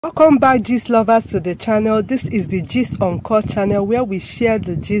Welcome back, gist lovers, to the channel. This is the Gist Uncut channel where we share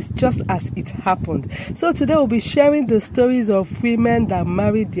the gist just as it happened. So today we'll be sharing the stories of women that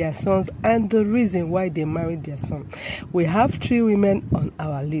married their sons and the reason why they married their son. We have 3 women on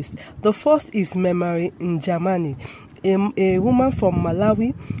our list. The first is Memory in Germany, a woman from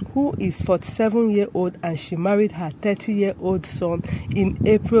Malawi who is 47-year-old, and she married her 30-year-old son in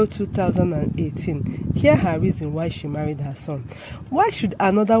April 2018. Hear her reason why she married her son. Why should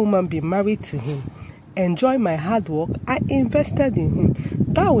another woman be married to him? Enjoy my hard work. I invested in him.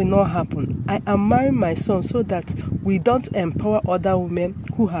 That will not happen. I am marrying my son so that we don't empower other women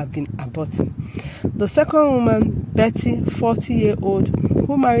who have been aborting. The second woman, Betty, 40-year-old,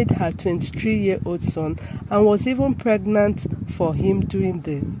 who married her 23-year-old son and was even pregnant for him during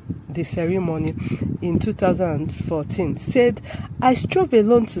the ceremony in 2014, said, "I strove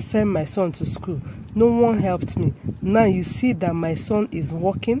alone to send my son to school. No one helped me. Now you see that my son is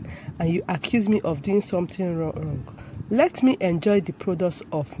working and you accuse me of doing something wrong. Let me enjoy the products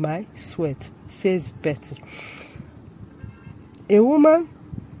of my sweat," says Betty. A woman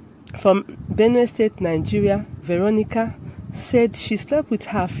from Benue State, Nigeria, Veronica, said she slept with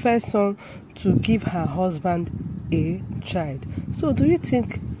her first son to give her husband a child. So do you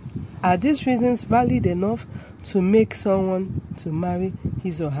think, are these reasons valid enough to make someone to marry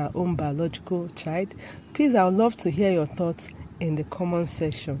his or her own biological child? Please, I would love to hear your thoughts in the comment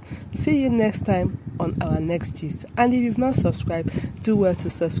section. See you next time on our next gist. And if you've not subscribed, do well to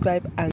subscribe and